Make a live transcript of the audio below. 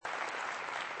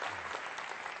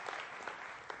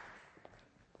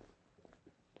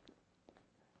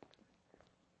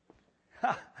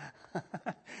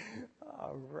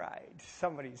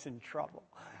Somebody's in trouble.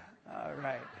 All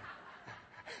right.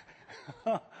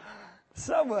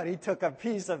 Somebody took a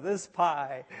piece of this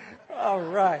pie. All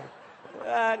right.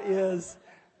 That is,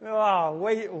 oh,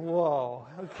 wait, whoa.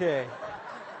 Okay.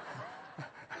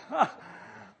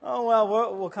 Oh,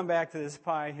 well, we'll come back to this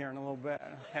pie here in a little bit,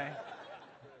 okay?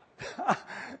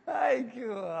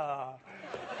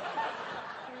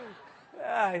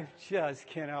 I just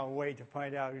cannot wait to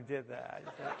find out who did that.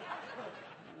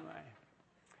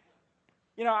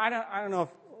 You know, I don't know if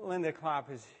Linda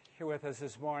Klopp is here with us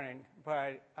this morning,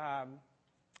 but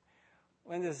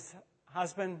Linda's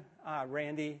husband,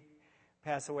 Randy,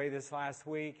 passed away this last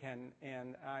week,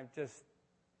 and just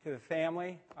to the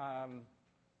family,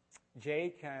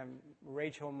 Jake,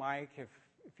 Rachel, Mike, if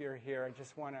you're here, I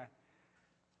just want to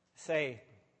say,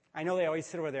 I know they always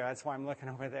sit over there, that's why I'm looking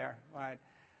over there, but,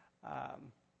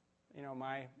 you know,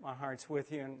 my heart's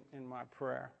with you in my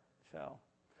prayer. So,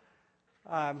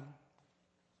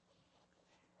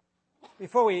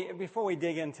 before we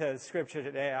dig into Scripture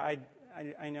today,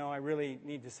 I know I really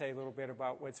need to say a little bit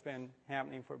about what's been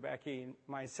happening for Becky and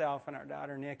myself and our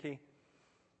daughter Nikki.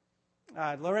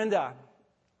 Lorinda,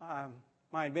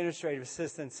 my administrative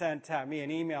assistant, sent me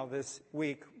an email this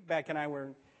week. Becky and I were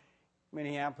in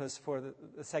Minneapolis for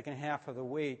the second half of the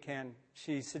week, and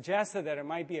she suggested that it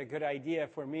might be a good idea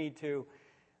for me to,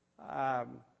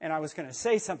 and I was going to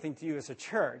say something to you as a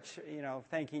church, you know,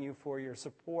 thanking you for your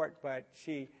support, but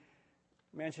she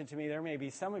mentioned to me there may be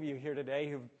some of you here today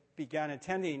who've begun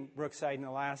attending Brookside in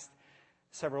the last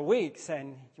several weeks,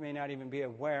 and you may not even be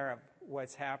aware of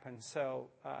what's happened, so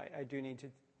I do need to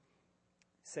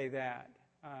say that.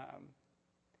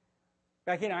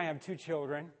 Becky and I have 2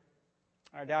 children.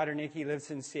 Our daughter Nikki lives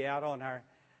in Seattle, and our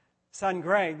son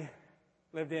Greg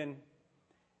lived in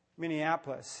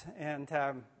Minneapolis. And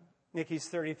Nikki's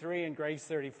 33 and Greg's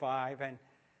 35,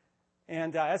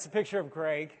 and that's a picture of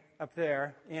Greg up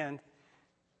there. And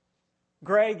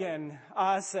Greg and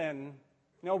us and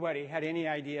nobody had any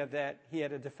idea that he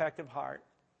had a defective heart.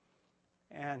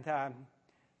 And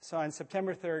so on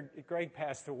September 3rd, Greg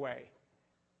passed away.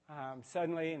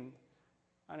 Suddenly and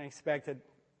unexpected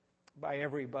by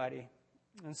everybody.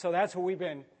 And so that's what we've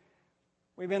been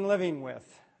living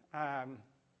with. And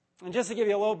just to give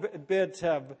you a little bit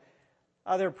of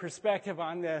other perspective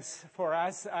on this for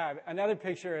us, another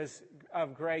picture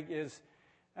of Greg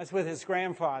that's with his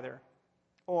grandfather,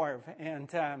 Orv.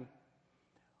 And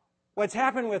what's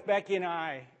happened with Becky and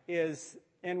I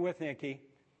and with Nikki,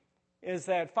 is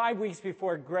that 5 weeks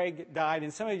before Greg died,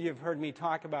 and some of you have heard me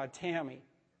talk about Tammy.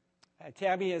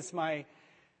 Tabby is my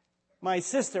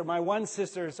sister, my one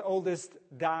sister's oldest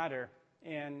daughter,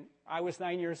 and I was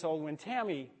 9 years old when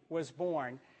Tammy was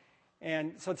born.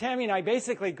 And so Tammy and I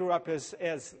basically grew up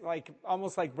as like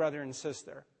almost like brother and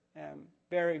sister,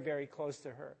 very, very close to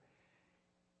her.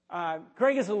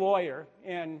 Greg is a lawyer,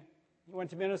 and he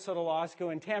went to Minnesota Law School,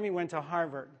 and Tammy went to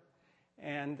Harvard.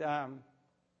 And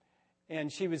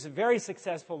she was a very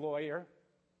successful lawyer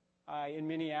in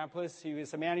Minneapolis. He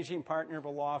was a managing partner of a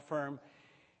law firm.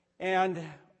 And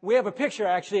we have a picture,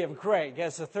 actually, of Greg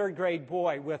as a third-grade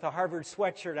boy with a Harvard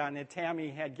sweatshirt on that Tammy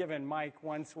had given Greg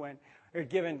once when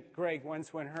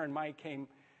her and Mike came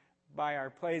by our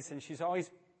place, and she's always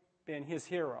been his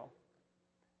hero.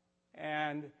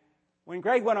 And when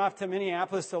Greg went off to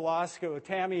Minneapolis to law school,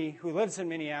 Tammy, who lives in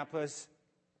Minneapolis,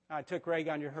 took Greg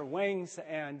under her wings,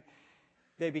 and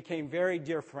they became very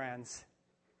dear friends.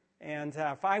 And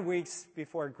 5 weeks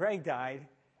before Greg died,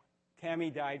 Tammy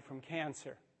died from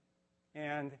cancer.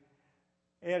 And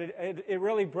it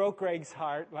really broke Greg's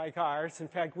heart, like ours. In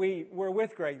fact, we were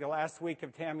with Greg the last week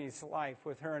of Tammy's life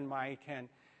with her and Mike, and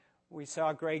we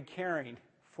saw Greg caring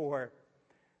for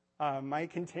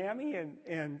Mike and Tammy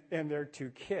and their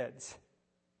 2 kids.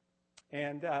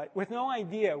 And with no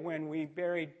idea when we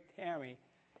buried Tammy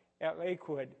at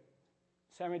Lakewood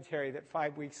Cemetery that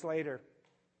 5 weeks later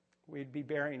we'd be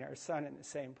burying our son in the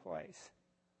same place.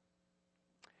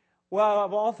 Well,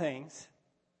 of all things,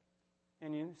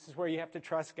 and this is where you have to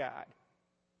trust God,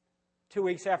 2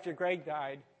 weeks after Greg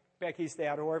died, Becky's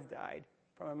dad, Orv, died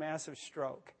from a massive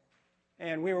stroke.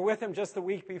 And we were with him just the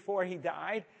week before he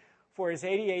died for his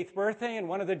 88th birthday. And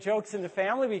one of the jokes in the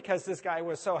family, because this guy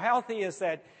was so healthy, is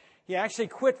that he actually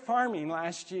quit farming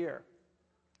last year.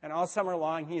 And all summer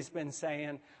long, he's been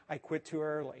saying, I quit too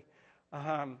early.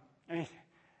 It's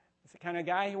the kind of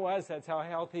guy he was. That's how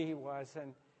healthy he was.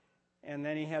 And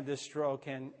then he had this stroke,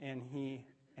 and he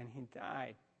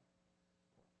died.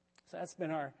 So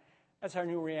that's our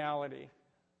new reality.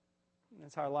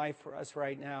 That's our life for us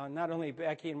right now. And not only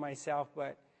Becky and myself,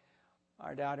 but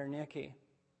our daughter Nikki.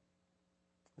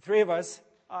 The 3 of us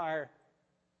are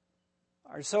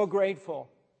are so grateful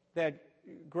that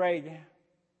Greg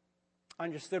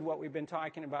understood what we've been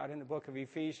talking about in the book of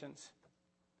Ephesians.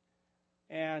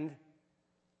 And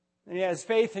he has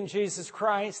faith in Jesus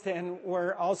Christ, and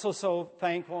we're also so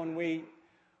thankful, and we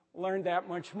learned that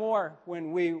much more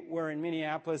when we were in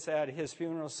Minneapolis at his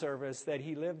funeral service, that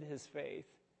he lived his faith.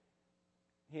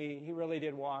 He really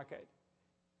did walk it.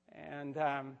 And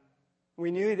we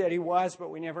knew that he was, but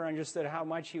we never understood how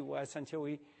much he was until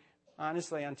we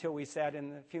sat in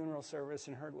the funeral service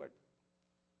and heard what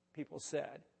people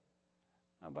said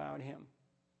about him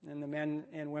and the men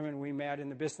and women we met in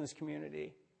the business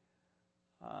community.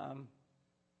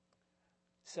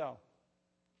 So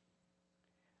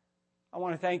I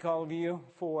want to thank all of you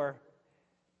for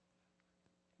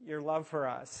your love for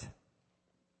us.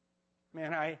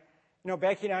 Man,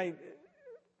 Becky and I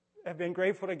have been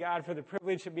grateful to God for the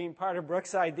privilege of being part of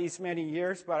Brookside these many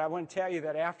years, but I want to tell you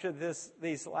that after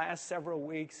these last several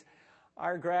weeks,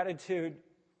 our gratitude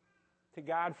to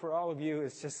God for all of you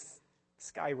is just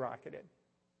skyrocketed.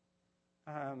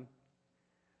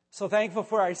 So thankful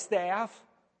for our staff.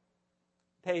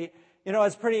 It's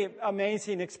a pretty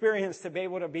amazing experience to be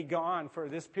able to be gone for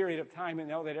this period of time and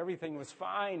know that everything was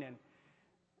fine and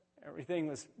everything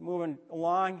was moving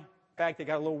along. In fact, I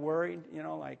got a little worried,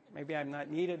 like maybe I'm not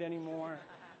needed anymore.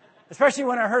 Especially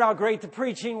when I heard how great the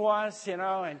preaching was,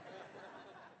 and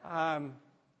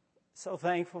so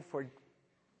thankful for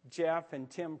Jeff and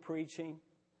Tim preaching.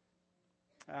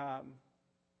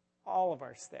 All of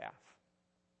our staff.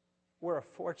 We're a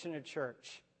fortunate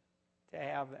church to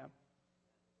have them.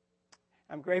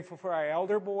 I'm grateful for our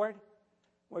elder board.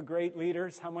 What great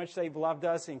leaders, how much they've loved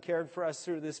us and cared for us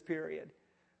through this period.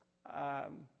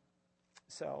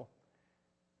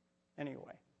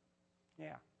 Anyway,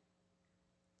 yeah.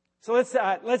 So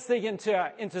let's dig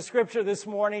into Scripture this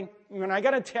morning. And I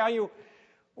got to tell you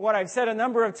what I've said a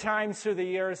number of times through the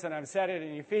years, and I've said it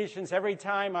in Ephesians. Every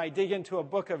time I dig into a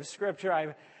book of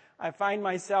Scripture, I find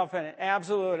myself in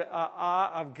absolute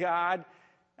awe of God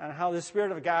and how the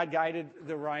Spirit of God guided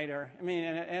the writer. I mean,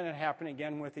 and it happened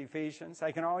again with Ephesians.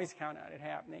 I can always count on it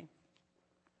happening.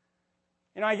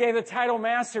 I gave the title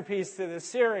Masterpiece to this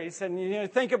series,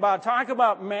 and talk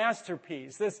about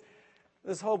masterpiece.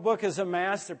 This whole book is a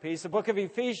masterpiece. The book of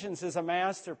Ephesians is a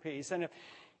masterpiece. And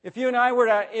if you and I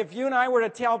were to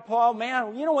tell Paul,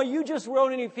 man, what you just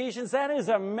wrote in Ephesians, that is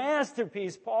a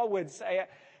masterpiece, Paul would say,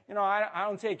 I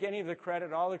don't take any of the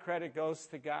credit. All the credit goes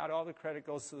to God. All the credit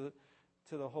goes to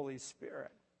the Holy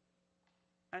Spirit.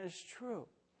 And it's true.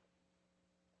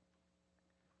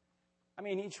 I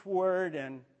mean, each word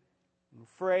and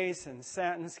phrase and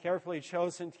sentence carefully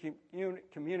chosen to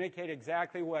communicate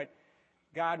exactly what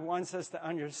God wants us to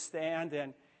understand,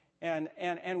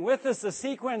 and with us a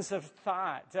sequence of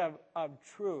thought, of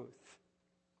truth.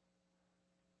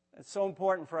 It's so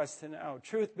important for us to know.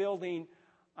 Truth building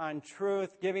on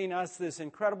truth, giving us this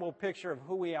incredible picture of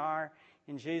who we are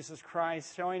in Jesus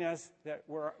Christ, showing us that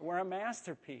we're a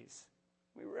masterpiece.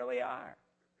 We really are.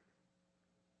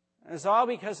 And it's all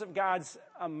because of God's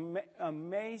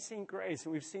amazing grace.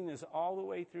 And we've seen this all the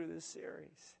way through this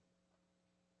series.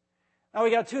 Now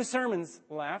we got 2 sermons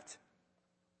left.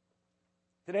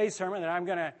 Today's sermon that I'm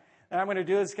going to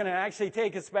do is going to actually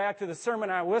take us back to the sermon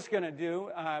I was going to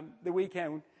do the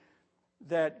weekend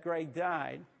that Greg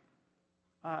died.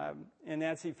 And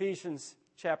that's Ephesians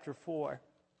chapter 4.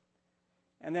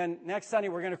 And then next Sunday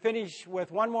we're going to finish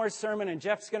with one more sermon, and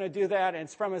Jeff's going to do that. And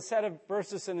it's from a set of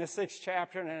verses in the 6th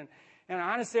chapter. And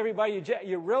honestly, everybody,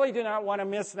 you really do not want to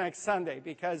miss next Sunday,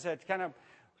 because it kind of,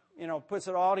 puts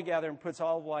it all together and puts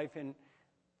all of life in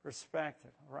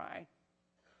perspective, right?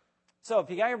 So if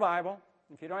you got your Bible,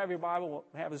 if you don't have your Bible, we'll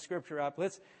have the Scripture up.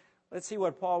 Let's see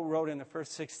what Paul wrote in the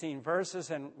first 16 verses,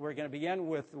 and we're going to begin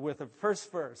with the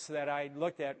first verse that I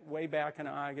looked at way back in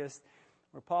August,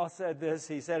 where Paul said this.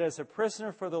 He said, "As a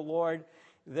prisoner for the Lord,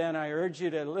 then I urge you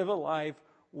to live a life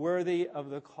worthy of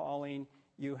the calling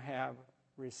you have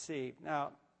received."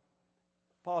 Now,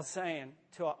 Paul's saying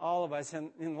to all of us,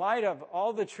 in light of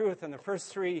all the truth in the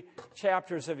first 3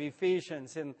 chapters of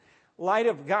Ephesians, in light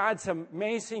of God's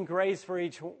amazing grace for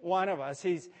each one of us,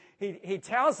 he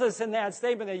tells us in that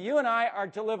statement that you and I are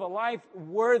to live a life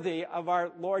worthy of our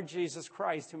Lord Jesus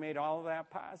Christ, who made all of that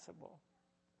possible.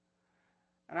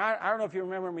 And I don't know if you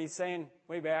remember me saying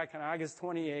way back on August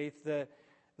 28th,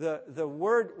 the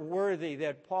word worthy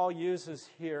that Paul uses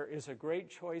here is a great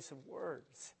choice of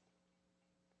words.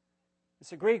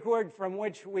 It's a Greek word from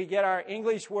which we get our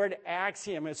English word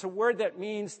axiom. It's a word that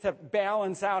means to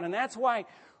balance out. And that's why,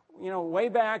 way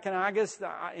back in August,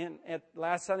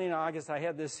 last Sunday in August, I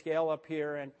had this scale up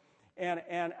here, and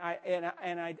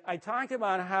I talked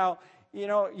about how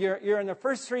you're in the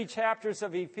first 3 chapters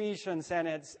of Ephesians, and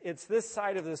it's this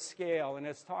side of the scale, and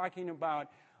it's talking about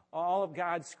all of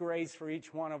God's grace for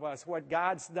each one of us, what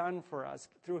God's done for us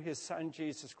through His Son,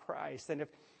 Jesus Christ. And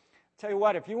tell you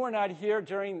what, if you were not here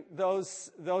during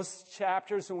those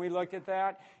chapters when we looked at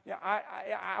that,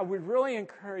 I would really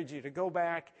encourage you to go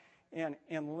back and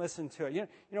listen to it.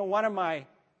 One of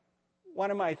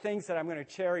my things that I'm going to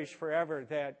cherish forever,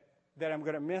 that I'm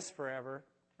going to miss forever,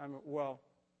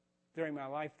 during my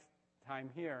lifetime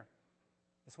here,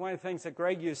 it's one of the things that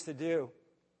Greg used to do.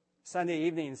 Sunday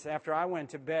evenings after I went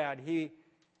to bed, he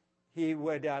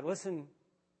would listen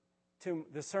to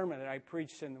the sermon that I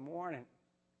preached in the morning.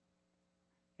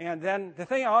 And then the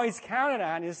thing I always counted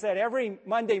on is that every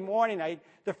Monday morning,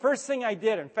 the first thing I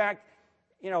did, in fact,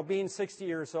 being 60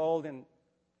 years old and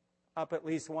up at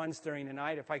least once during the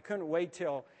night, if I couldn't wait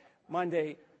till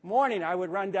Monday morning, I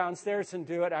would run downstairs and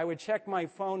do it. I would check my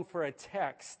phone for a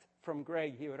text from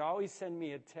Greg. He would always send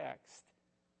me a text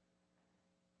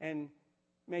and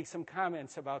make some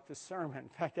comments about the sermon. In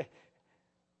fact,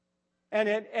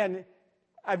 and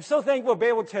I'm so thankful to be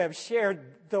able to have shared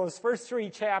those first 3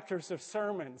 chapters of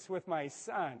sermons with my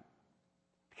son.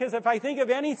 Because if I think of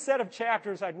any set of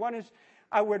chapters I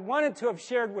would want to have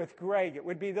shared with Greg, it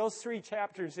would be those 3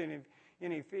 chapters in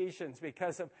Ephesians,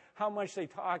 because of how much they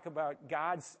talk about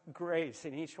God's grace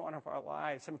in each one of our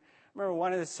lives. I remember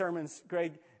one of the sermons,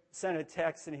 Greg sent a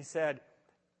text and he said,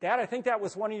 "Dad, I think that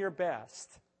was one of your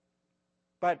best.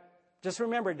 But just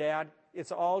remember, Dad,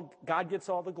 God gets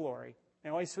all the glory." And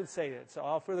I always would say that. It's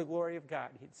all for the glory of God,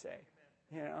 he'd say.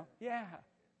 Yeah.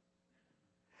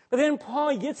 But then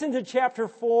Paul gets into chapter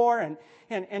 4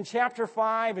 and chapter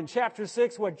 5 and chapter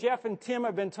 6, what Jeff and Tim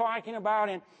have been talking about.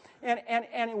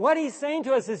 And what he's saying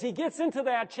to us is he gets into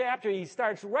that chapter. He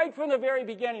starts right from the very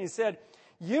beginning. He said,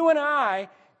 you and I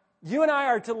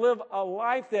are to live a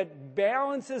life that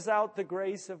balances out the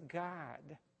grace of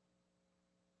God.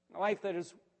 A life that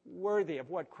is worthy of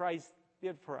what Christ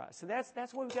did for us. And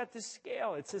that's why we've got this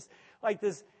scale. It's just like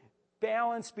this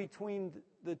balance between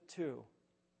the two.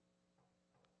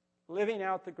 Living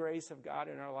out the grace of God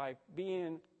in our life,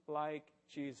 being like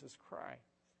Jesus Christ.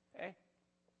 Okay?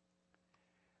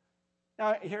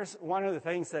 Now, here's one of the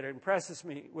things that impresses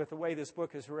me with the way this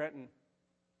book is written.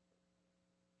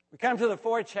 We come to the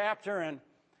 4th chapter, and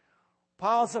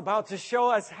Paul's about to show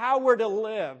us how we're to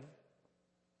live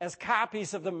as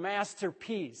copies of the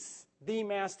masterpiece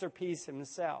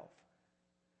himself.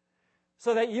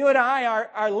 So that you and I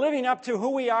are living up to who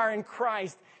we are in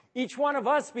Christ, each one of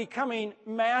us becoming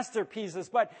masterpieces.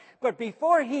 But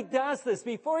before he does this,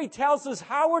 before he tells us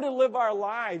how we're to live our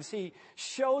lives, he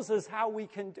shows us how we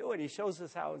can do it. He shows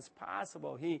us how it's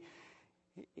possible. He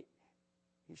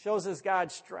shows us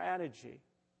God's strategy.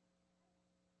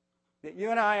 That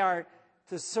you and I are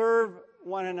to serve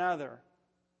one another,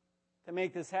 to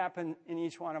make this happen in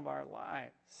each one of our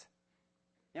lives.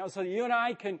 So that you and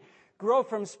I can grow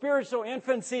from spiritual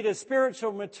infancy to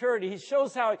spiritual maturity. He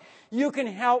shows how you can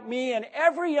help me and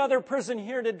every other person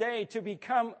here today to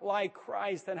become like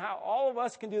Christ, and how all of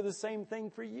us can do the same thing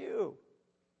for you.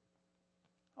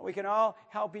 We can all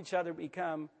help each other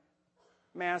become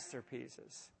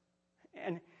masterpieces.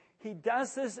 And he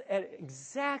does this at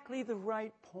exactly the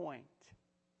right point.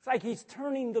 It's like he's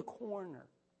turning the corner.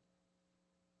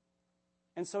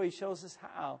 And so he shows us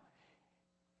how.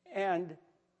 And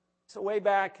so way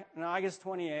back on August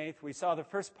 28th, we saw the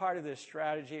first part of this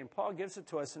strategy, and Paul gives it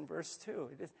to us in verse 2.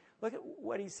 Look at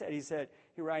what he said.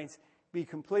 He writes, be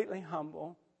completely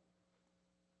humble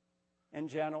and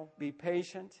gentle, be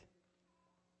patient,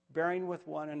 bearing with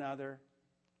one another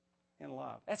in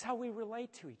love. That's how we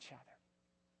relate to each other.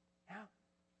 Yeah.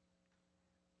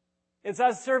 It's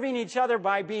us serving each other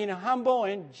by being humble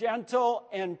and gentle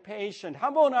and patient.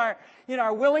 Humble in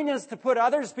our willingness to put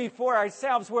others before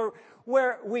ourselves,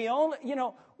 where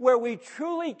we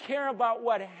truly care about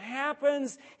what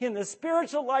happens in the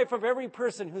spiritual life of every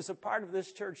person who's a part of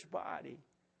this church body.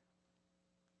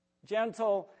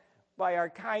 Gentle by our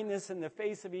kindness in the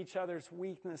face of each other's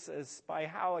weaknesses, by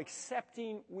how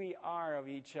accepting we are of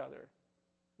each other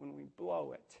when we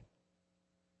blow it.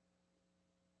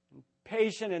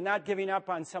 Patient and not giving up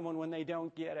on someone when they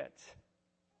don't get it.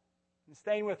 And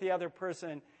staying with the other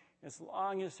person as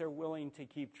long as they're willing to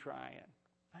keep trying.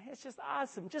 It's just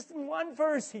awesome. Just in one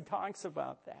verse, he talks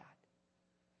about that.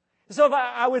 So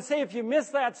I would say if you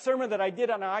missed that sermon that I did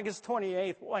on August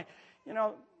 28th, boy,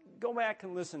 go back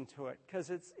and listen to it, because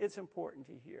it's important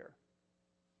to hear.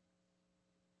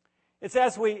 It's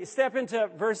as we step into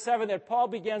verse 7 that Paul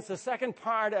begins the second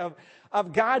part of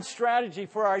God's strategy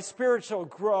for our spiritual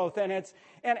growth. And it's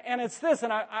this,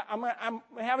 and I'm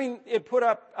having it put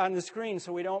up on the screen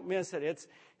so we don't miss it.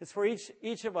 It's for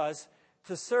each of us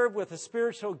to serve with the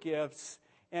spiritual gifts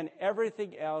and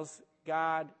everything else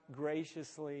God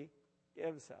graciously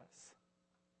gives us.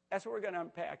 That's what we're going to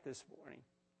unpack this morning.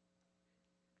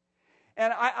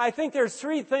 And I think there's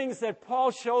three things that Paul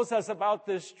shows us about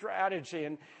this strategy.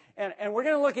 And we're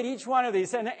going to look at each one of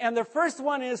these. And the first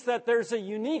one is that there's a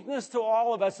uniqueness to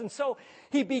all of us. And so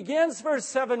he begins verse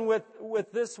 7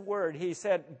 with this word. He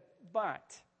said, but.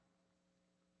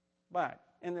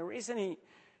 And the reason he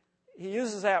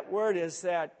uses that word is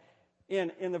that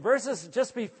in the verses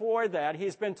just before that,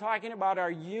 he's been talking about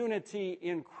our unity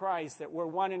in Christ, that we're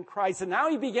one in Christ. And now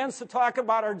he begins to talk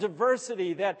about our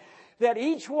diversity, that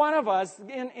each one of us,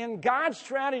 in God's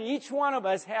strategy, each one of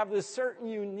us have this certain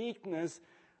uniqueness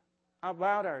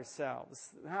about ourselves,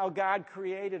 how God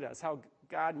created us, how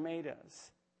God made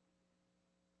us.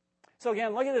 So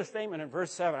again, look at this statement in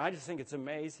verse 7. I just think it's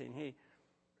amazing.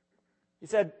 He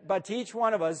said, but to each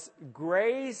one of us,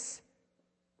 grace.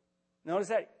 Notice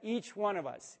that each one of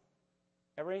us,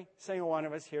 every single one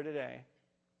of us here today,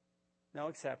 no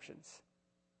exceptions.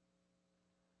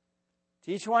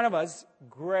 To each one of us,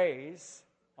 grace,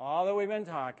 all that we've been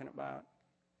talking about,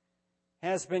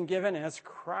 has been given as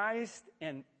Christ,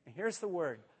 and here's the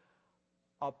word,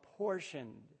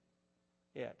 apportioned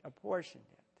it. Apportioned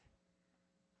it.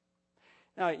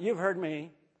 Now, you've heard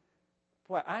me.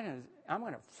 Boy, I'm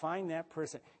going to find that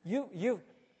person.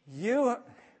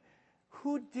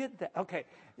 Who did that? Okay,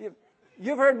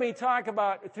 you've heard me talk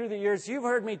about, through the years, you've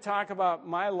heard me talk about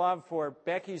my love for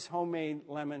Becky's homemade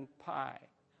lemon pie.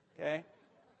 Okay?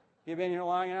 You've been here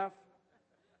long enough?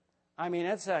 I mean,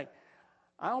 it's like,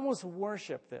 I almost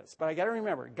worship this, but I got to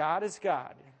remember, God is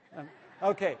God.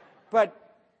 Okay,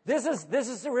 but this is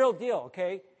the real deal,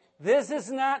 okay? This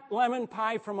is not lemon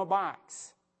pie from a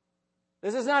box.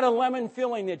 This is not a lemon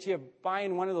filling that you buy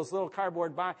in one of those little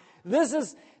cardboard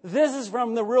boxes. This is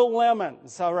from the real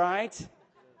lemons, all right?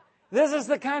 This is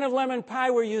the kind of lemon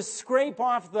pie where you scrape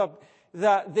off the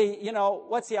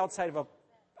what's the outside of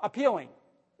a peeling?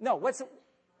 No, what's it?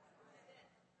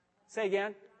 Say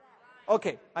again?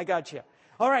 Okay, I got you.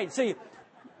 All right, so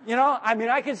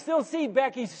I can still see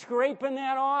Becky scraping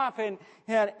that off and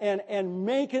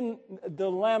making the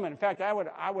lemon. In fact, I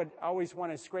would always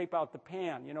want to scrape out the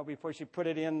pan, before she put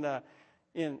it in there.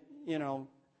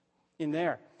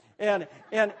 And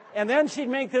then she'd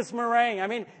make this meringue. I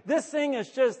mean, this thing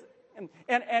is just,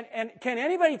 and can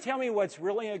anybody tell me what's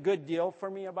really a good deal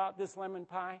for me about this lemon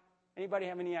pie? Anybody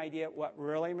have any idea what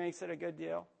really makes it a good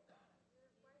deal?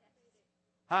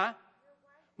 Huh?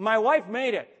 My wife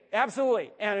made it.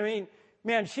 Absolutely. And I mean,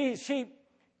 man,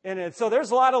 so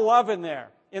there's a lot of love in there,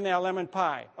 in that lemon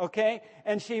pie, okay?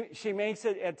 And she makes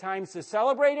it at times to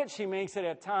celebrate it. She makes it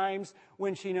at times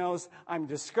when she knows I'm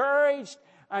discouraged.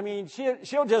 I mean,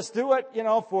 she'll just do it,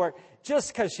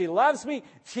 just because she loves me.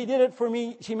 She did it for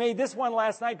me. She made this one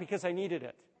last night because I needed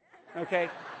it, okay?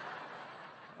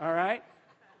 All right?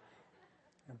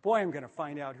 And boy, I'm going to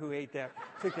find out who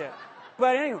took that.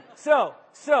 But anyway, so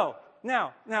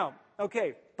now,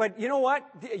 okay, but you know what?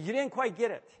 You didn't quite get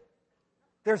it.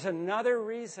 There's another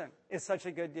reason it's such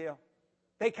a good deal.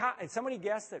 Somebody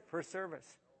guessed it, first service.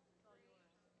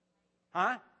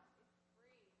 Huh?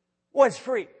 Well, it's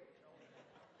free.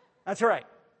 That's right.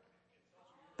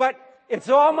 But it's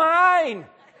all mine.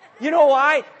 You know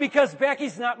why? Because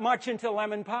Becky's not much into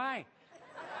lemon pie.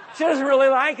 She doesn't really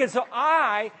like it, so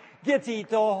I get to eat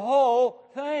the whole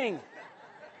thing.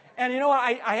 And you know what?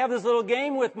 I have this little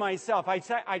game with myself. I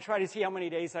try to see how many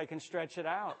days I can stretch it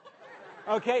out.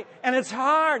 Okay? And it's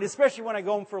hard, especially when I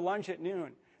go home for lunch at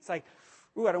noon. It's like,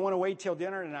 ooh, I don't want to wait till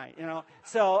dinner tonight,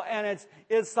 So, and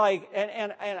it's like,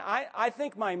 and I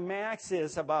think my max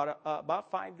is about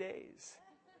 5 days.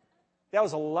 That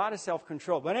was a lot of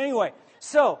self-control. But anyway,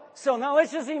 so now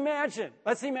let's just imagine.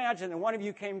 Let's imagine that one of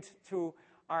you came to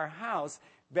our house.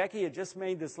 Becky had just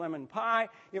made this lemon pie.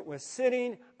 It was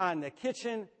sitting on the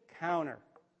kitchen counter.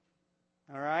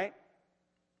 All right?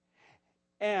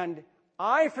 And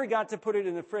I forgot to put it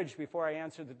in the fridge before I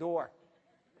answered the door.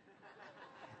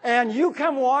 And you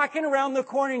come walking around the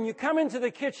corner and you come into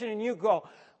the kitchen and you go,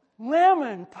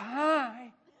 lemon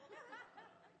pie?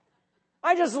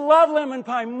 I just love lemon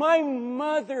pie. My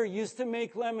mother used to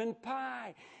make lemon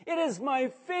pie. It is my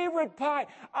favorite pie.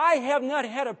 I have not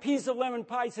had a piece of lemon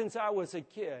pie since I was a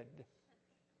kid.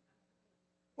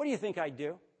 What do you think I'd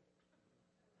do?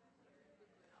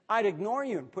 I'd ignore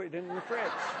you and put it in the fridge.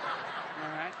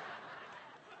 All right?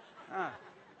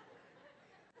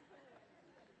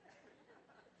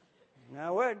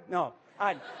 I would. No,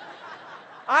 I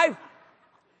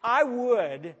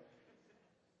would.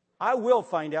 I will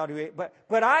find out who he, but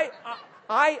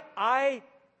I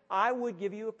would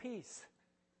give you a piece.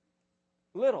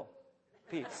 Little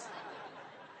piece.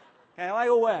 Kind of like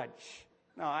a wedge.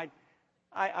 No, I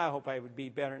hope I would be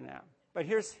better now. But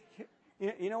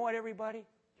you know what, everybody?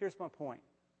 Here's my point.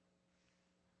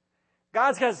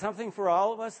 God's got something for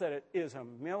all of us that is a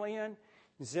million,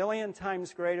 zillion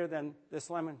times greater than this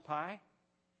lemon pie.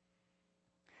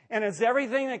 And it's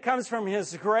everything that comes from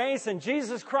His grace. And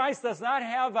Jesus Christ does not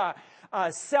have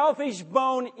a selfish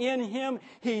bone in Him.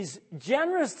 He's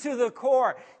generous to the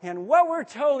core. And what we're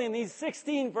told in these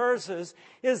 16 verses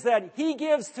is that He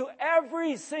gives to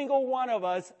every single one of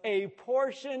us a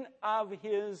portion of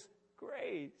His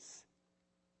grace.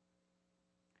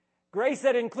 Grace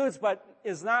that includes but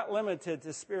is not limited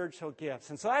to spiritual gifts.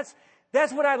 And so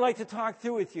that's what I'd like to talk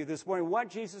through with you this morning, what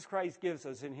Jesus Christ gives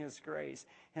us in His grace.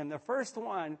 And the first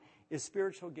one is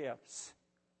spiritual gifts.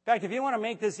 In fact, if you want to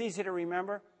make this easy to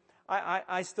remember,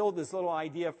 I stole this little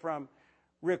idea from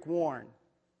Rick Warren.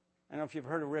 I don't know if you've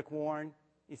heard of Rick Warren.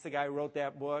 He's the guy who wrote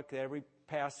that book that every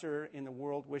pastor in the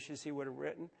world wishes he would have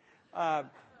written.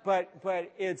 But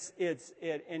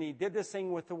and he did this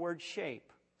thing with the word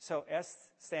shape. So S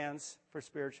stands for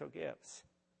spiritual gifts.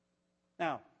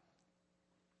 Now,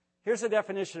 here's a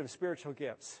definition of spiritual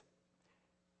gifts.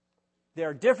 They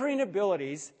are differing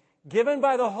abilities given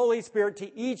by the Holy Spirit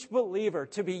to each believer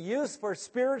to be used for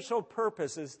spiritual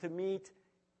purposes to meet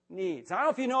needs. I don't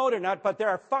know if you know it or not, but there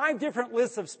are 5 different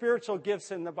lists of spiritual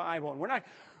gifts in the Bible. And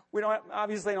we don't have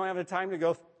the time to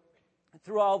go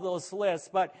through all those lists,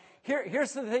 but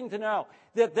here's the thing to know,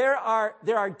 that there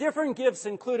are different gifts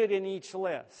included in each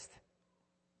list.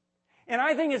 And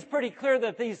I think it's pretty clear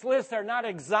that these lists are not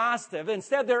exhaustive.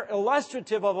 Instead, they're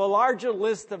illustrative of a larger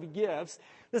list of gifts.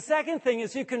 The second thing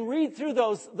is you can read through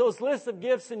those lists of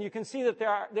gifts and you can see that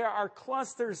there are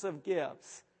clusters of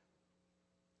gifts.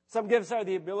 Some gifts are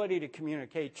the ability to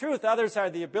communicate truth. Others are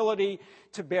the ability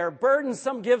to bear burdens.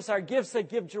 Some gifts are gifts that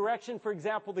give direction. For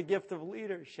example, the gift of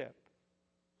leadership.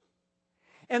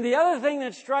 And the other thing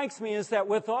that strikes me is that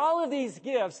with all of these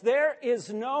gifts, there is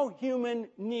no human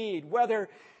need, whether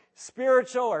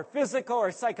spiritual or physical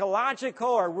or psychological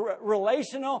or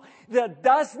relational, that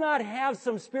does not have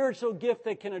some spiritual gift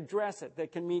that can address it,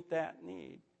 that can meet that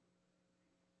need.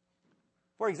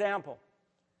 For example,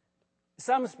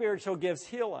 some spiritual gifts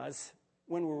heal us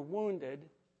when we're wounded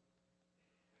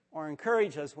or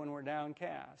encourage us when we're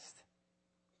downcast.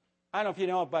 I don't know if you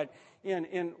know it, but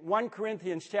in 1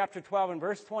 Corinthians chapter 12 and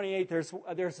verse 28, there's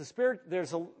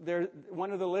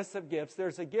one of the lists of gifts.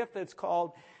 There's a gift that's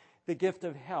called the gift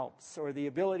of helps, or the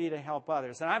ability to help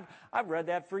others. And I've read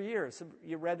that for years.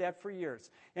 You read that for years,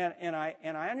 and I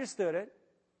understood it.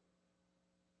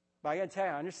 But I got to tell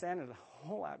you, I understand it a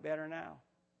whole lot better now.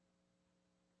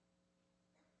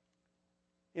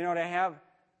 You know, to have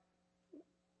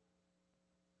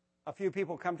a few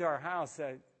people come to our house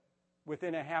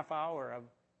within a half hour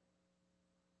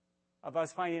of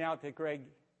us finding out that Greg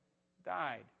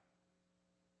died.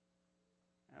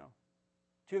 You know,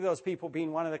 2 of those people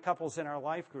being one of the couples in our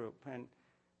life group, and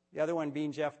the other one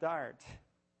being Jeff Dart.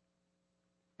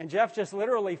 And Jeff just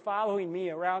literally following me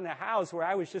around the house where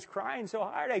I was just crying so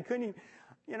hard I couldn't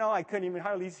even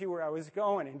hardly see where I was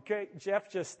going. And Jeff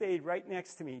just stayed right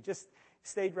next to me,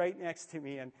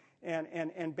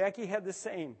 And Becky had the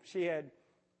same. She had,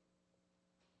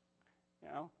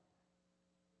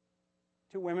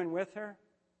 2 women with her.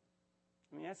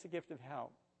 I mean, that's a gift of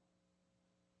help.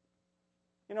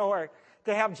 Or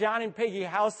to have John and Peggy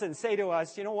Houston say to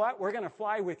us, you know what, we're going to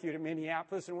fly with you to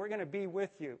Minneapolis, and we're going to be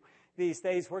with you these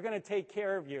days. We're going to take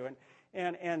care of you.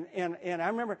 And I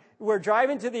remember we're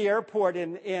driving to the airport,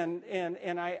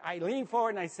 and I lean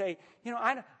forward and I say,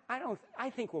 I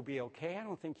think we'll be okay. I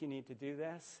don't think you need to do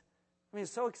this. I mean,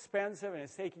 it's so expensive, and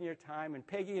it's taking your time. And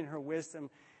Peggy, in her wisdom,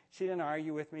 she didn't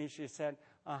argue with me. She said,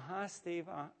 Steve,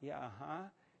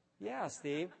 yeah,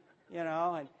 Steve,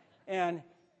 And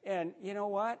you know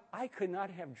what? I could not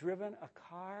have driven a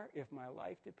car if my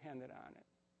life depended on it.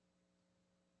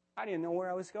 I didn't know where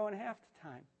I was going half the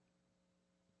time.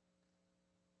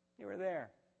 You were there.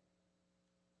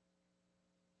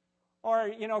 Or,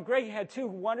 Greg had 2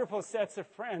 wonderful sets of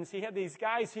friends. He had these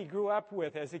guys he grew up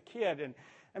with as a kid. And,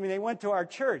 they went to our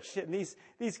church. And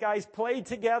these guys played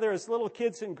together as little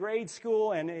kids in grade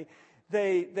school. And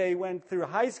they went through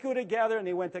high school together. And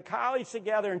they went to college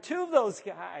together. And 2 of those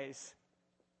guys,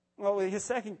 well, his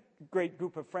second great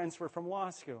group of friends were from law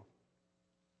school.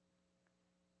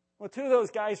 Well, 2 of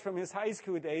those guys from his high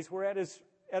school days were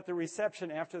at the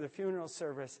reception after the funeral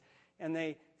service. And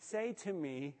they say to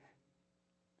me,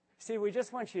 See, we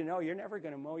just want you to know you're never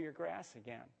going to mow your grass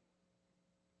again.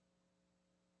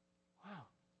 Wow.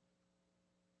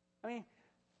 I mean,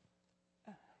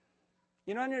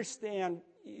 you don't understand,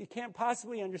 you can't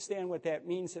possibly understand what that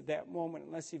means at that moment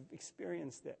unless you've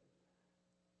experienced it.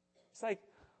 It's like,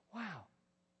 wow.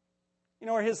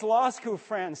 Or his law school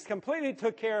friends completely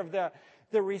took care of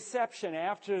the reception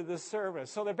after the service.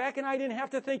 So that Beck and I didn't have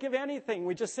to think of anything.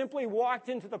 We just simply walked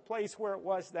into the place where it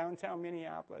was, downtown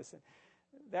Minneapolis. And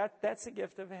that's a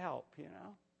gift of help, You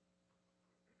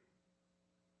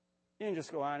can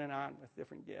just go on and on with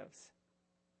different gifts.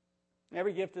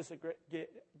 Every gift is a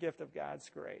gift of God's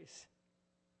grace.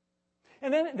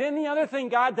 And then the other thing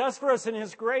God does for us in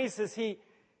His grace is He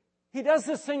does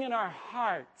this thing in our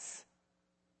hearts.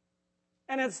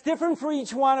 And it's different for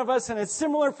each one of us, and it's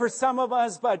similar for some of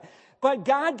us, but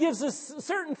God gives us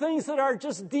certain things that are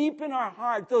just deep in our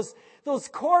heart, those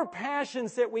core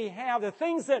passions that we have, the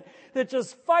things that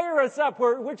just fire us up.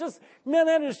 We're just, man,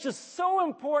 that is just so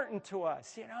important to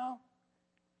us,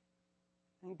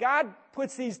 And God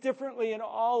puts these differently in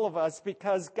all of us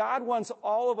because God wants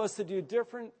all of us to do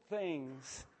different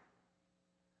things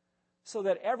so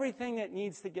that everything that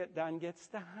needs to get done gets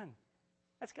done.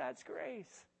 That's God's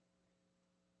grace.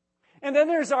 And then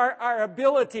there's our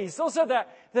abilities. Those are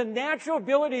the natural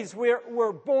abilities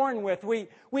we're born with.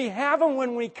 We have them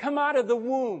when we come out of the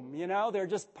womb, They're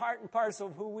just part and parcel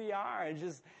of who we are.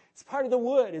 It's part of the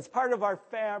wood. It's part of our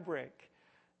fabric.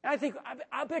 And I think,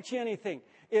 I'll bet you anything.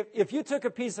 If you took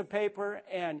a piece of paper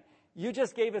and you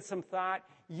just gave it some thought,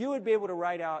 you would be able to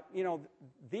write out,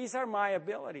 these are my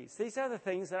abilities. These are the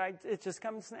things that it just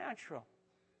comes natural.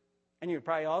 And you'd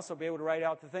probably also be able to write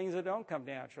out the things that don't come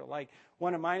natural. Like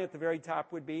one of mine at the very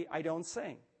top would be, I don't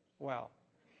sing well.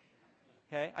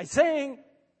 Okay? I sing.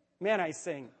 Man, I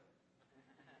sing.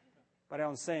 But I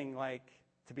don't sing like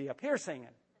to be up here singing.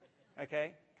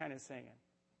 Okay? Kind of singing.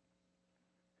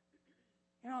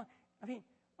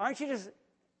 Aren't you just...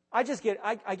 I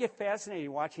get fascinated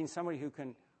watching somebody who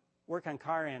can work on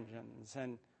car engines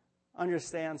and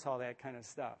understands all that kind of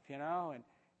stuff,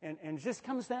 and it just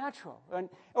comes natural.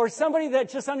 Or somebody that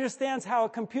just understands how a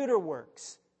computer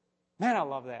works. Man, I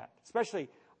love that. Especially,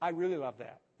 I really love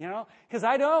that, because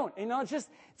I don't.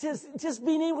 Just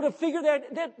being able to figure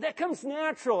that comes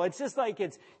natural. It's just like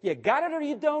you got it or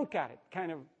you don't got it,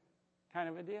 kind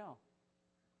of a deal.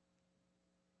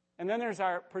 And then there's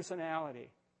our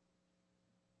personality.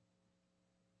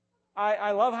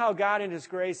 I love how God in His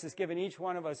grace has given each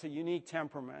one of us a unique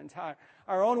temperament,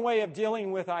 our own way of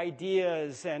dealing with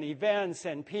ideas and events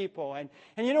and people. And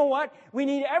you know what? We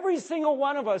need every single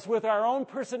one of us with our own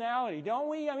personality, don't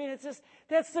we?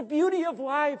 That's the beauty of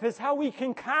life, is how we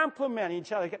can complement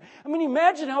each other.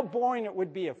 Imagine how boring it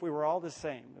would be if we were all the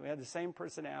same. We had the same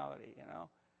personality,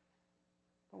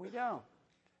 But we don't.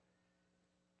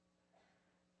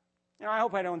 I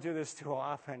hope I don't do this too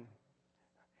often.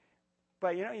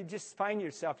 But, you just find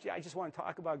yourself, I just want to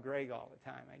talk about Greg all the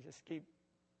time. I just keep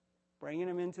bringing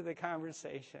him into the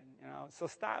conversation, So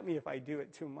stop me if I do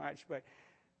it too much. But,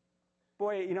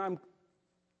 boy, I'm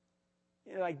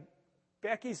like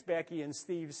Becky's Becky and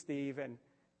Steve's Steve. And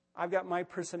I've got my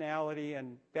personality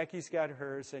and Becky's got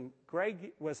hers. And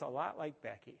Greg was a lot like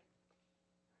Becky.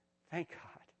 Thank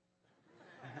God.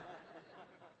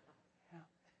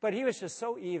 But he was just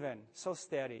so even, so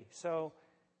steady, so...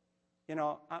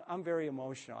 I'm very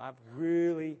emotional. I have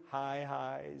really high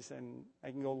highs, and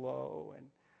I can go low, and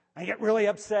I get really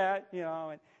upset,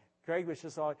 And Greg was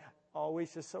just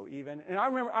always just so even. And I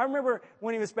remember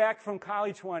when he was back from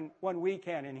college one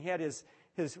weekend, and he had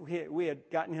we had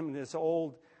gotten him this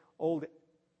old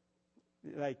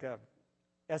like a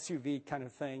SUV kind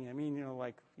of thing.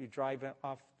 Like you drive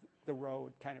off the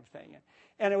road kind of thing,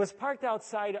 and it was parked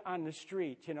outside on the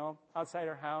street, outside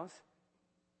our house.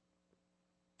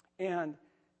 And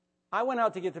I went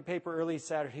out to get the paper early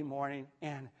Saturday morning,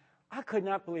 and I could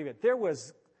not believe it. There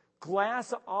was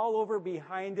glass all over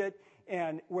behind it,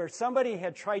 and where somebody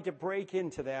had tried to break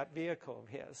into that vehicle of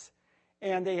his.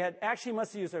 And they had actually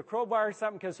must have used a crowbar or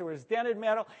something because there was dented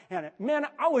metal. And man,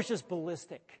 I was just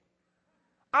ballistic.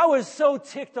 I was so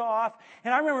ticked off.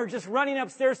 And I remember just running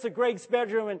upstairs to Greg's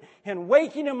bedroom and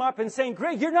waking him up and saying,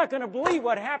 Greg, you're not going to believe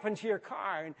what happened to your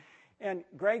car. And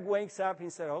Greg wakes up and he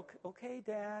said, okay,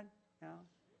 Dad.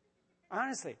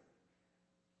 Honestly.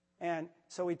 And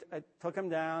so I took him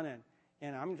down,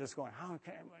 and I'm just going, how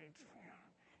can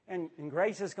I? And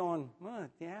Greg's just going, well,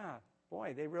 yeah,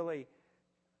 boy, they really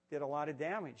did a lot of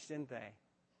damage, didn't they?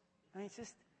 And it's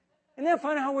just, isn't that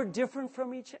funny how we're different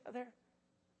from each other?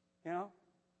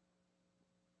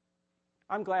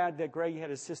 I'm glad that Greg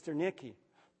had a sister, Nikki,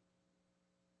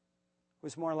 who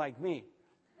was more like me.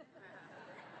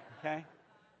 Okay?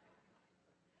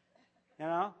 You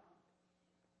know?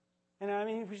 And I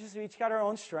mean, we just each got our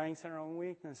own strengths and our own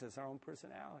weaknesses, our own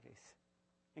personalities.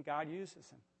 And God uses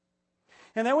them.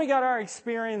 And then we got our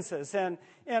experiences, and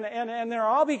they're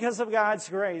all because of God's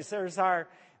grace. There's our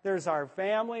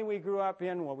family we grew up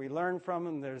in, what we learned from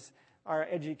them. There's our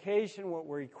education, what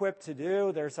we're equipped to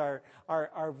do. There's our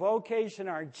vocation,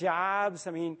 our jobs.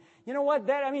 I mean, you know what?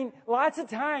 Lots of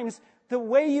times the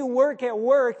way you work at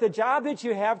work, the job that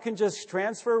you have can just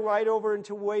transfer right over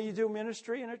into the way you do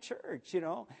ministry in a church, you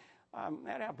know.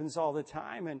 That happens all the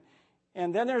time.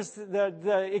 And then there's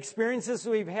the experiences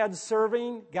we've had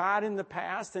serving God in the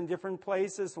past in different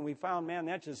places, and we found, man,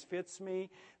 that just fits me.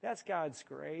 That's God's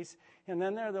grace. And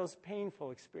then there are those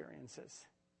painful experiences,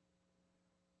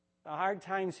 the hard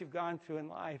times you've gone through in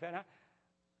life. And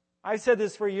I've said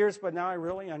this for years, but now I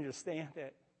really understand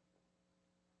it.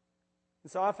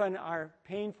 It's often our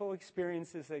painful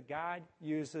experiences that God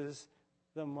uses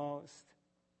the most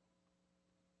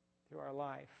through our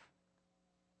life.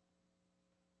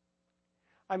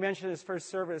 I mentioned this first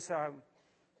service.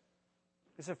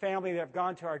 It's a family that have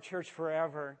gone to our church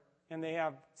forever, and they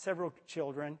have several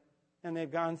children, and they've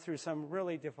gone through some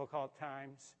really difficult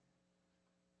times.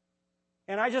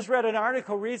 And I just read an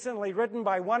article recently written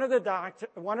by one of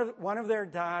their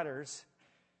daughters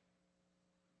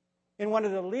in one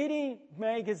of the leading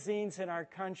magazines in our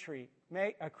country,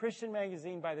 a Christian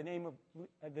magazine by the name of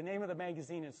the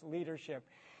magazine is Leadership.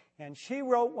 And she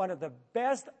wrote one of the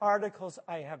best articles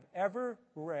I have ever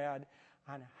read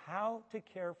on how to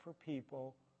care for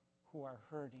people who are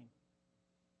hurting.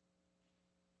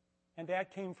 And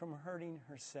that came from hurting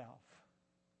herself.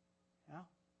 Yeah?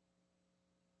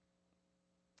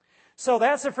 So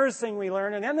that's the first thing we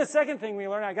learn. And then the second thing we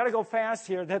learn, I got to go fast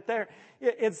here, that there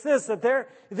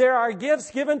are gifts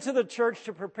given to the church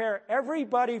to prepare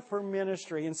everybody for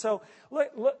ministry. And so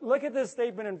look at this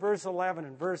statement in verse 11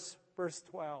 and verse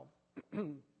 12.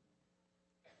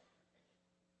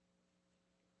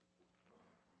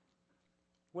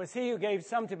 Was he who gave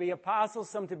some to be apostles,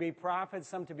 some to be prophets,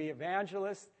 some to be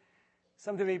evangelists,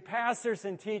 some to be pastors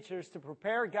and teachers, to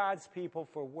prepare God's people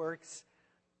for works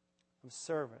of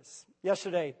service.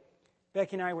 Yesterday,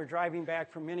 Becky and I were driving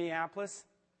back from Minneapolis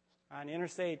on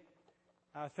Interstate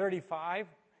 35,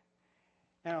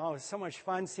 and it was so much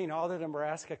fun seeing all the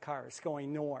Nebraska cars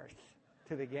going north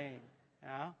to the game.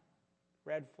 Yeah?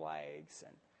 Red flags.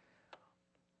 And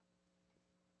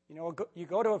you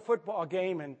go to a football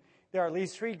game, and there are at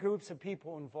least three groups of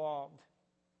people involved: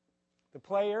 the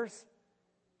players,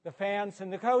 the fans,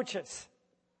 and the coaches.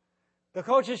 The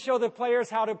coaches show the players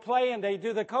how to play, and they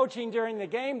do the coaching during the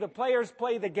game. The players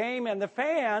play the game, and the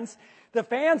fans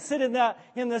sit in the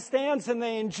stands and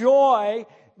they enjoy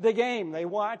the game. They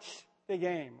watch the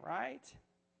game, right?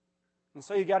 And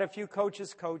so you got a few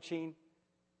coaches coaching,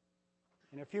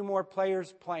 and a few more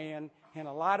players playing, and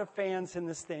a lot of fans in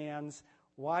the stands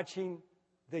watching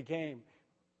the game.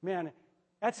 Man,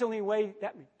 that's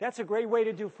a great way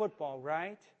to do football,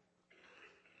 right?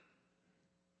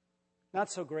 Not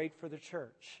so great for the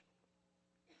church.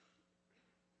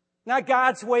 Not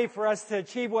God's way for us to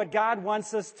achieve what God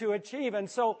wants us to achieve. And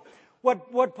so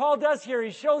what Paul does here,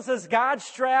 he shows us God's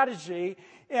strategy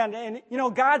and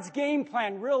God's game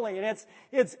plan, really. And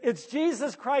it's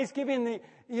Jesus Christ giving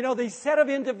these set of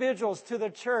individuals to the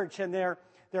church, and they're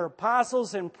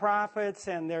apostles and prophets,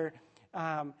 and they're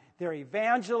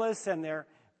evangelists, and they're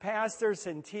pastors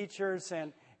and teachers,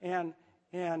 and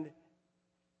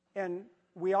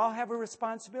we all have a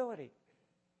responsibility.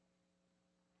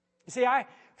 You see,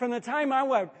 from the time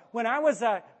when I was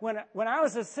a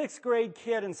sixth grade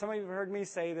kid, and some of you have heard me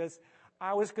say this,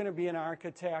 I was going to be an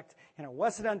architect, and it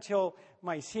wasn't until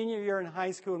my senior year in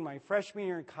high school and my freshman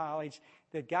year in college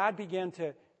that God began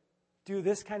to do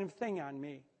this kind of thing on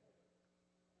me.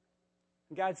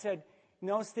 And God said,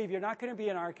 "No, Steve, you're not going to be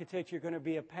an architect. You're going to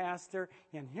be a pastor.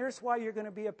 And here's why you're going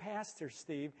to be a pastor,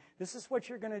 Steve. This is what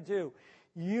you're going to do.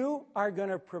 You are going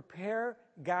to prepare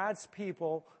God's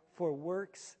people for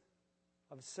works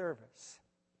of service."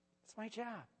 It's my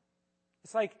job.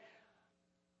 It's like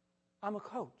I'm a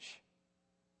coach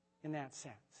in that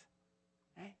sense.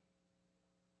 Right?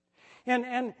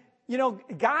 And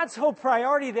God's whole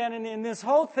priority then in this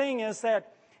whole thing is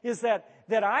that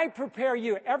I prepare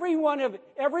you. Every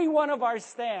one of our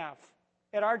staff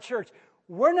at our church,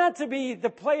 we're not to be the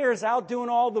players out doing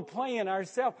all the playing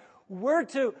ourselves. We're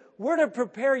to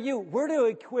prepare you. We're to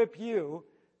equip you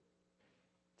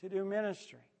to do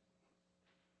ministry.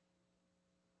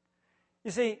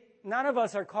 You see, none of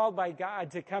us are called by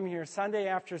God to come here Sunday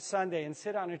after Sunday and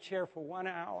sit on a chair for 1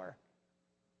 hour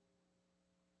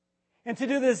And to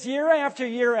do this year after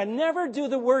year and never do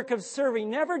the work of serving,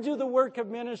 never do the work of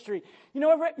ministry. You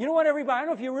know what, everybody? I don't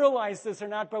know if you realize this or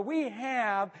not, but we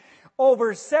have over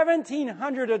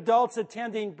 1,700 adults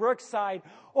attending Brookside,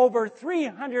 over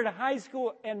 300 high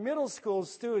school and middle school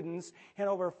students, and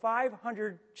over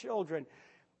 500 children.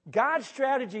 God's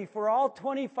strategy for all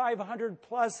 2,500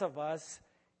 plus of us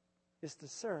is to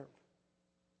serve.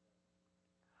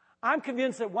 I'm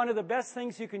convinced that one of the best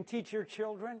things you can teach your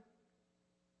children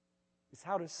is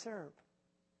how to serve.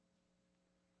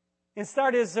 And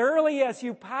start as early as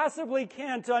you possibly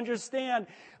can to understand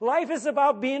life is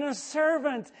about being a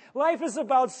servant. Life is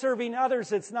about serving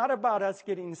others. It's not about us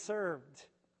getting served.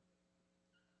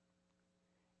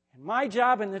 And my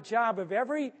job and the job of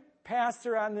every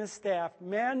pastor on this staff,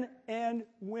 men and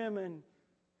women,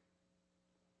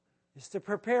 is to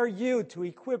prepare you, to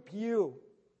equip you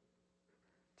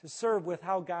to serve with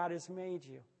how God has made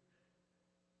you.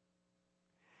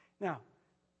 Now,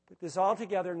 put this all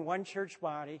together in one church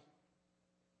body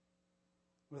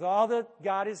with all that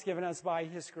God has given us by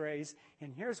His grace.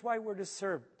 And here's why we're to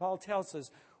serve. Paul tells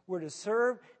us we're to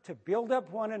serve to build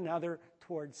up one another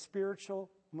towards spiritual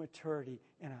maturity.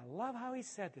 And I love how he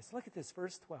said this. Look at this,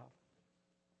 verse 12.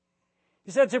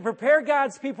 He said, to prepare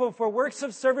God's people for works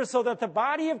of service so that the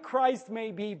body of Christ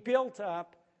may be built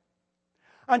up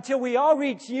until we all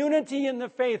reach unity in the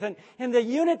faith. And the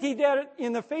unity that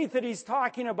in the faith that he's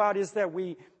talking about is that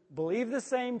we believe the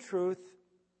same truth,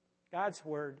 God's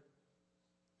Word,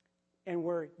 and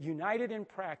we're united in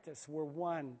practice. We're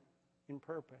one in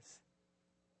purpose.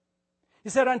 He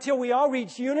said, until we all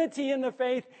reach unity in the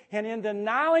faith and in the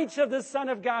knowledge of the Son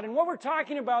of God. And what we're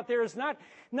talking about there is not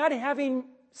having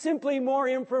simply more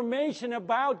information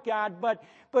about God, but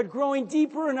growing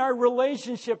deeper in our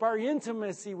relationship, our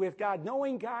intimacy with God,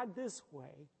 knowing God this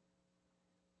way.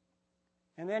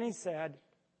 And then he said,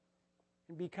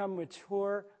 and become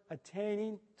mature,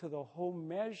 attaining to the whole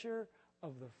measure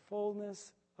of the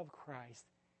fullness of Christ,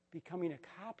 becoming a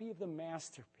copy of the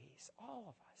masterpiece, all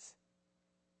of us.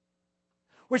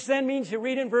 Which then means, you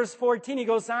read in verse 14, he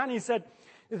goes on, he said,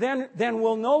 then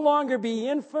we'll no longer be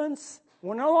infants.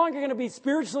 We're no longer going to be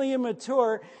spiritually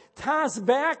immature, tossed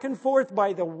back and forth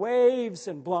by the waves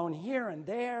and blown here and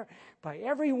there, by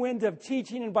every wind of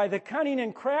teaching and by the cunning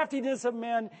and craftiness of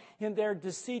men in their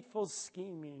deceitful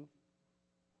scheming.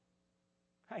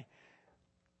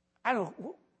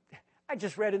 I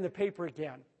just read in the paper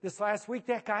again this last week,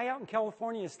 that guy out in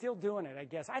California is still doing it, I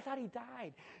guess. I thought he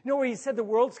died. You know where he said the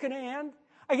world's going to end?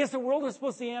 I guess the world was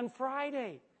supposed to end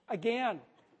Friday again,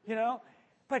 you know.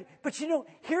 But you know,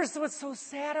 here's what's so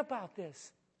sad about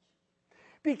this.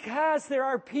 Because there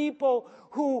are people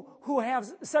who have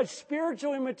such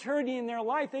spiritual immaturity in their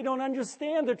life, they don't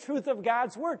understand the truth of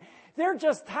God's Word. They're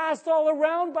just tossed all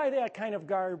around by that kind of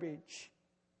garbage.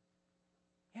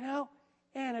 You know?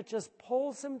 And it just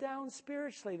pulls them down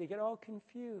spiritually. They get all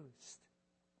confused.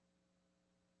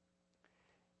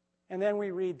 And then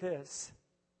we read this.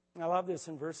 I love this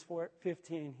in verse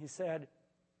 15. He said,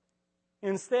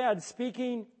 instead,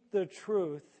 speaking the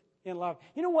truth in love.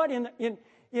 You know what?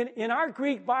 In our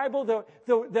Greek Bible,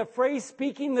 the phrase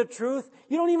speaking the truth,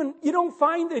 you don't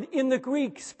find it in the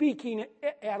Greek speaking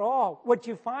at all. What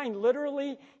you find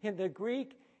literally in the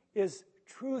Greek is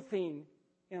truthing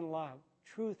in love.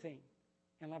 Truthing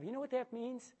in love. You know what that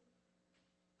means?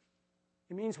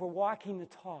 It means we're walking the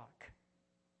talk.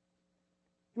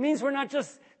 It means we're not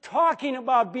just talking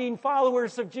about being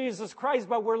followers of Jesus Christ,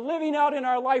 but we're living out in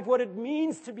our life what it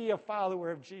means to be a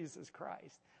follower of Jesus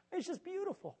Christ. It's just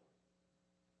beautiful.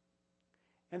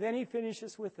 And then he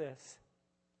finishes with this.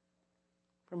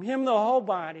 From him the whole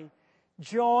body,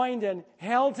 joined and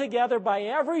held together by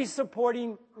every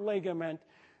supporting ligament,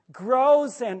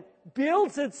 grows and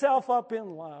builds itself up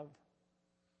in love.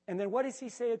 And then what does he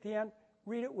say at the end?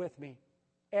 Read it with me.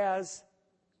 As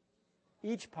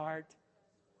each part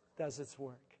does its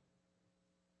work.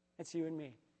 It's you and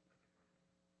me.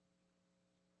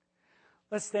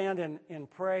 Let's stand and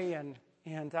pray, and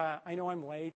I know I'm late.